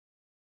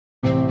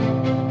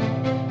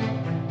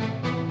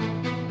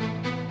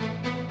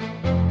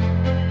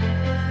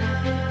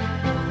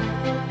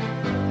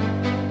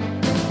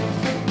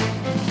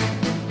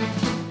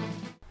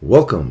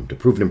Welcome to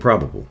Proven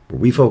Improbable, where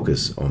we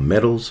focus on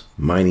metals,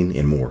 mining,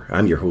 and more.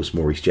 I'm your host,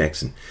 Maurice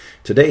Jackson.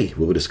 Today,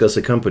 we will discuss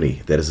a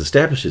company that has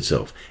established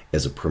itself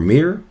as a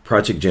premier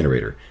project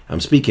generator. I'm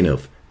speaking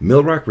of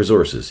Millrock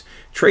Resources,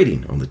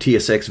 trading on the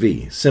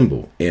TSXV,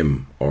 symbol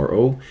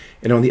MRO,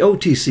 and on the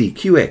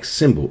OTCQX,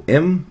 symbol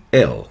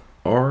MLRKF.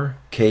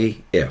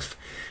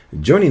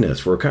 Joining us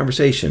for a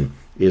conversation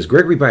is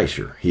Gregory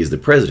Beischer. He is the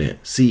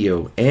president,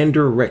 CEO, and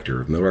director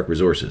of Millrock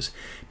Resources.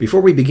 Before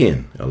we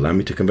begin, allow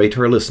me to convey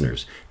to our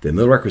listeners that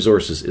Millrock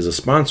Resources is a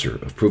sponsor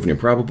of Proven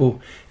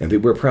Improbable and that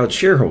we're proud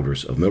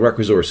shareholders of Millrock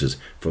Resources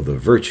for the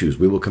virtues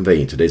we will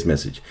convey in today's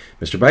message.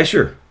 Mr.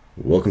 Beischer,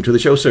 welcome to the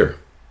show, sir.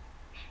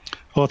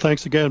 Well,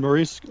 thanks again,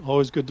 Maurice.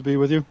 Always good to be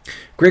with you.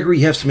 Gregory,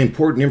 you have some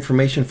important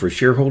information for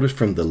shareholders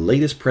from the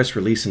latest press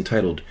release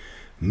entitled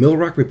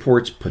Millrock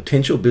Reports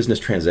Potential Business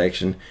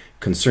Transaction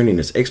Concerning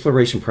Its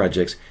Exploration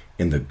Projects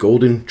in the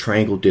Golden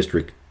Triangle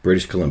District,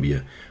 British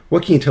Columbia.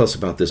 What can you tell us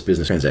about this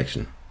business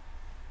transaction?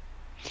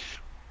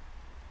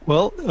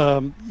 Well,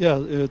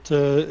 it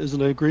is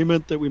an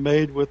agreement that we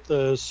made with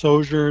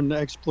Sojourn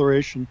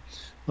Exploration.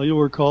 Now, you'll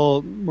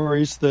recall,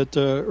 Maurice, that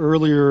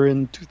earlier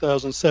in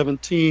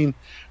 2017,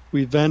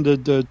 we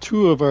vended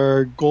two of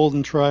our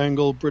Golden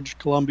Triangle, British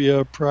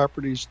Columbia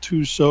properties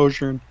to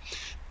Sojourn.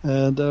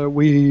 And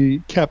we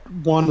kept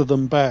one of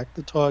them back,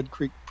 the Todd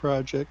Creek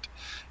project,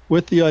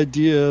 with the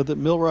idea that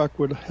Millrock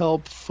would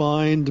help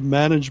find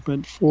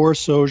management for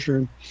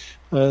Sojourn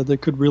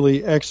that could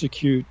really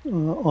execute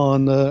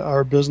on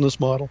our business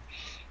model.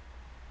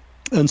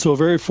 And so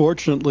very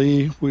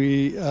fortunately,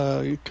 we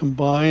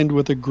combined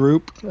with a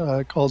group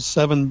called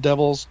Seven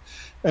Devils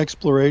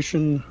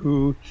Exploration,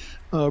 who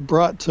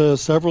brought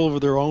several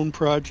of their own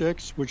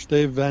projects, which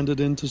they've vended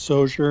into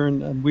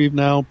Sojourn, and we've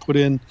now put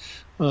in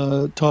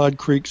Todd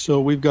Creek.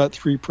 So we've got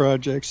three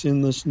projects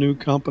in this new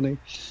company.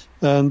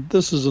 And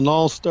this is an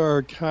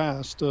all-star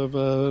cast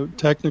of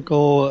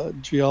technical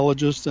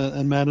geologists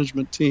and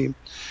management team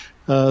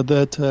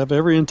that have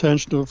every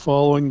intention of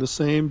following the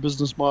same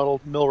business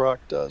model Millrock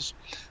does.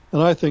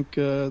 And I think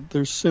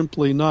there's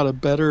simply not a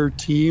better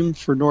team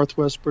for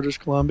Northwest British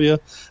Columbia.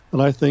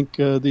 And I think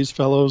these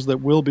fellows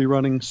that will be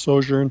running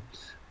Sojourn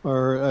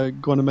are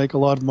going to make a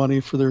lot of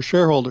money for their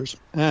shareholders.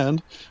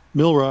 And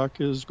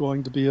Millrock is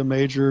going to be a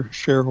major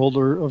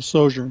shareholder of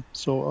Sojourn.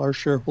 So our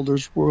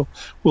shareholders will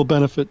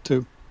benefit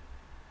too.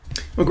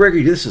 Well,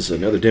 Gregory, this is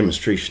another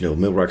demonstration of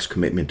Millrock's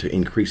commitment to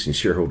increasing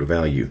shareholder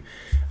value.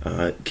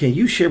 Can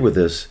you share with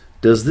us,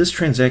 does this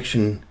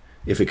transaction,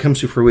 if it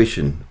comes to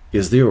fruition,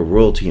 is there a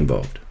royalty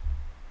involved?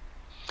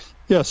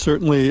 Yeah,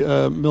 certainly.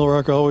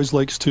 Millrock always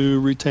likes to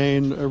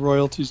retain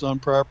royalties on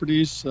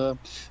properties,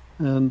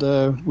 and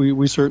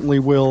we certainly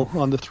will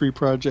on the three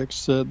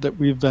projects that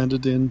we've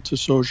vended into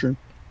Sojourn.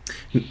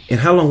 And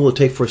how long will it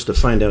take for us to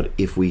find out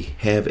if we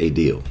have a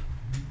deal?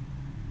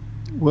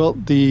 Well,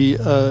 the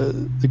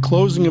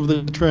closing of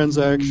the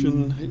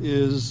transaction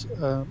is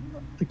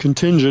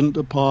contingent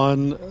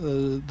upon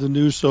the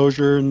new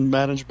Sojourn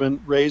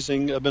management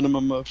raising a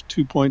minimum of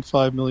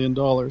 $2.5 million.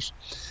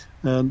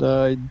 And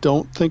I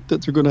don't think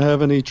that they're going to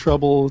have any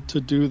trouble to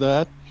do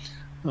that.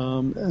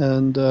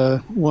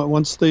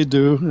 Once they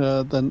do,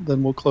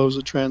 then we'll close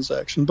the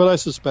transaction. But I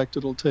suspect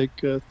it'll take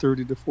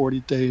 30 to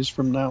 40 days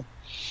from now.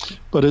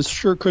 But it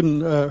sure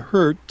couldn't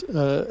hurt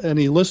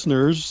any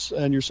listeners,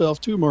 and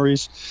yourself too,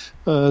 Maurice,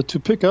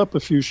 to pick up a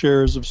few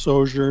shares of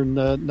Sojourn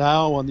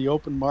now on the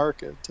open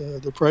market.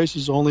 The price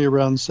is only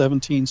around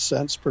 17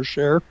 cents per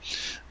share,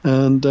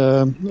 and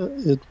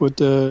it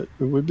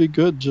would be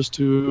good just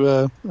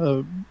to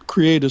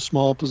create a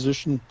small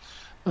position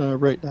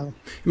right now.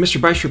 Mr.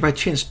 Beischer, by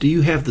chance, do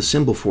you have the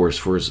symbol for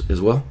us as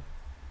well?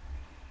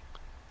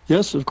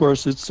 Yes, of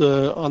course. It's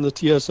on the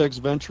TSX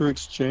Venture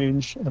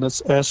Exchange, and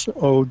it's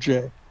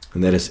SOJ.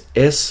 And that is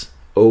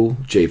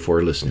SOJ for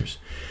our listeners.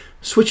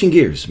 Switching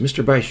gears,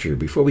 Mr. Beischer,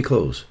 before we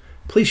close,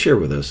 please share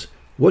with us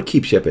what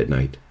keeps you up at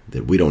night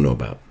that we don't know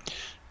about.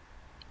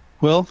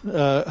 Well,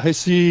 I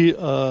see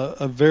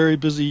a very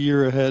busy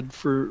year ahead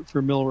for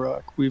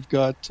Millrock. We've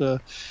got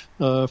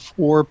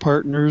 4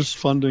 partners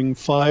funding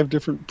 5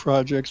 different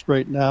projects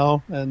right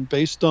now, and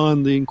based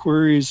on the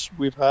inquiries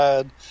we've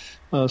had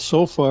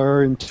so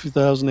far in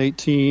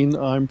 2018,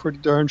 I'm pretty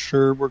darn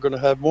sure we're going to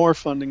have more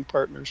funding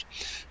partners.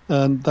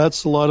 And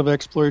that's a lot of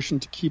exploration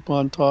to keep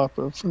on top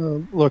of.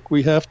 Look,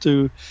 we have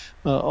to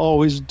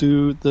always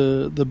do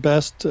the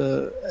best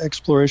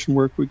exploration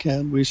work we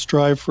can. We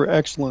strive for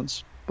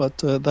excellence, but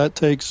that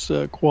takes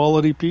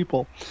quality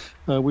people.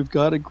 We've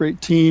got a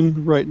great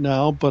team right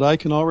now, but I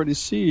can already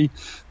see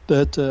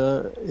that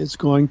it's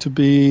going to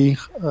be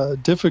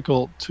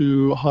difficult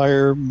to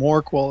hire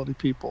more quality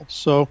people.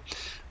 So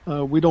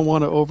we don't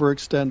want to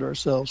overextend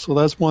ourselves. So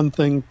that's one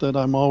thing that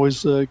I'm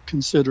always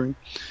considering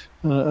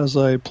as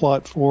I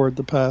plot forward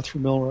the path for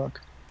Millrock.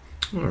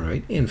 All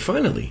right. And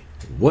finally,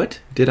 what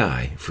did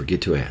I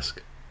forget to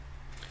ask?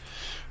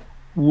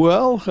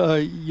 Well,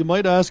 you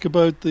might ask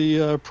about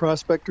the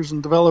Prospectors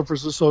and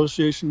Developers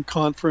Association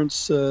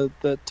conference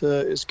that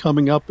is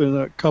coming up in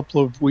a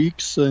couple of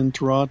weeks in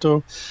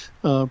Toronto,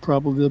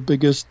 probably the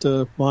biggest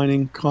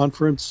mining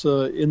conference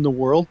in the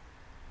world,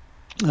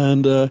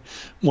 and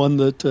one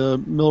that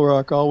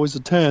Millrock always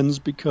attends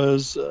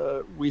because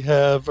we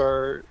have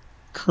our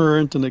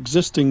current and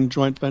existing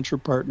joint venture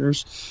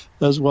partners,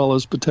 as well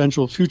as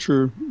potential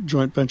future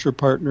joint venture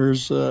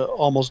partners,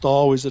 almost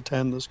always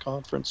attend this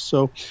conference.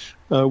 So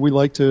we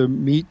like to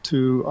meet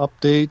to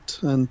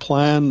update and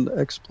plan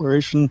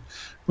exploration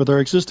with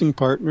our existing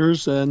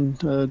partners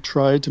and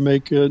try to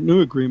make new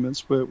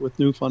agreements with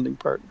new funding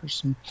partners.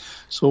 And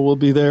so we'll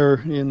be there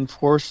in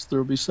force. There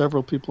will be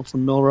several people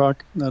from Millrock,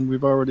 and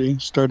we've already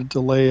started to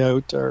lay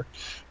out our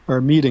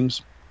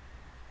meetings.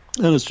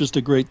 And it's just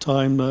a great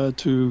time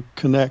to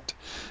connect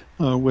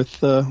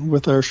with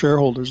our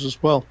shareholders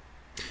as well.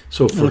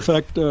 So, in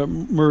fact,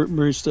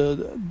 Maurice,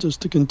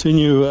 just to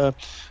continue,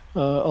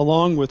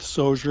 along with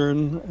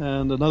Sojourn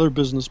and another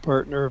business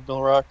partner of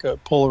Millrock,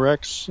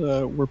 PolarX,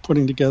 we're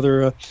putting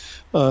together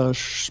a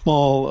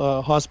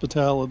small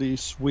hospitality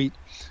suite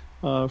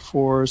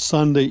for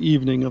Sunday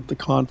evening of the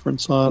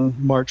conference on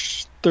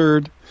March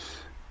 3rd.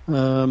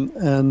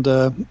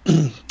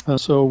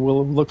 So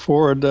we'll look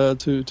forward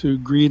to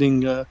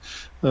greeting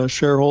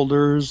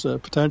shareholders,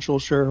 potential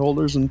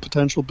shareholders, and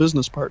potential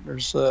business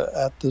partners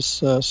at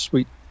this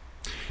suite.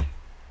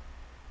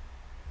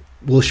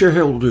 Will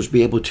shareholders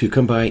be able to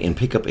come by and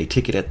pick up a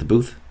ticket at the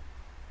booth?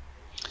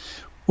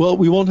 Well,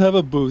 we won't have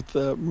a booth,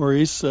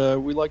 Maurice.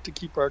 We like to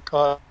keep our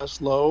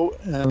costs low,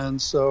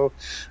 and so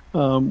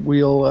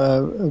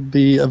we'll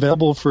be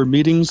available for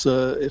meetings.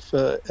 If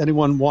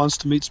anyone wants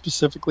to meet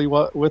specifically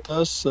with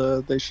us,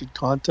 they should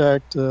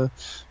contact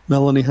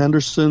Melanie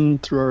Henderson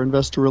through our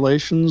investor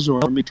relations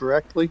or me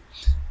directly,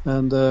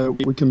 and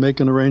we can make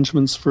an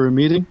arrangements for a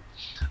meeting,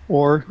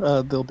 or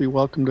they'll be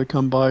welcome to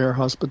come by our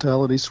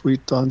hospitality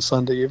suite on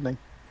Sunday evening.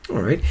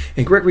 All right.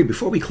 And Gregory,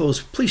 before we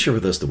close, please share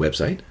with us the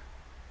website.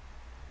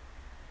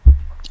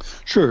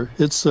 Sure.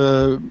 It's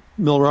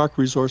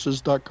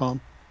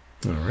millrockresources.com.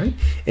 All right.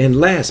 And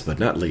last but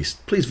not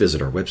least, please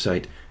visit our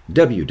website,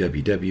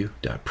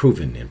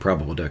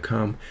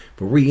 www.provenandprobable.com,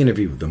 where we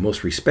interview the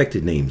most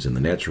respected names in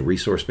the natural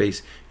resource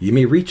space. You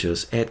may reach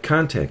us at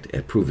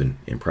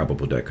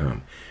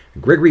contact@provenandprobable.com.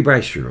 Gregory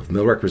Beischer of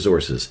Millrock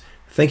Resources,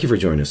 thank you for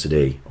joining us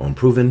today on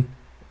Proven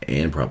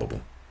and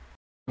Probable.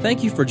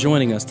 Thank you for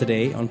joining us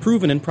today on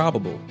Proven and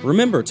Probable.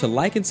 Remember to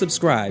like and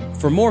subscribe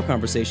for more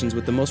conversations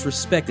with the most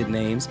respected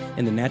names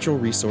in the natural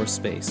resource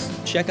space.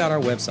 Check out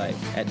our website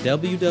at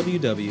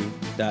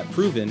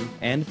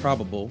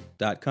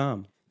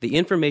www.provenandprobable.com. The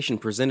information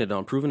presented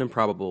on Proven and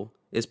Probable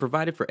is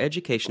provided for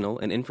educational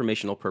and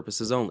informational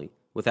purposes only,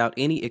 without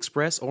any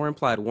express or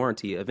implied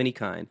warranty of any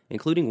kind,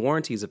 including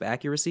warranties of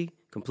accuracy,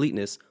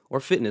 completeness, or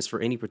fitness for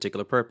any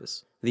particular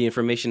purpose. The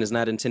information is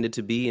not intended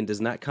to be and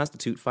does not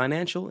constitute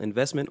financial,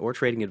 investment, or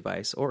trading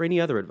advice, or any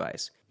other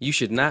advice. You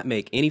should not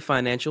make any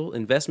financial,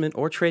 investment,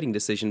 or trading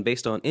decision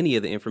based on any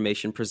of the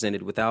information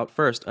presented without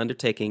first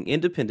undertaking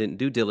independent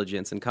due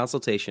diligence and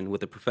consultation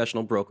with a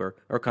professional broker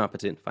or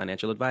competent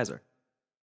financial advisor.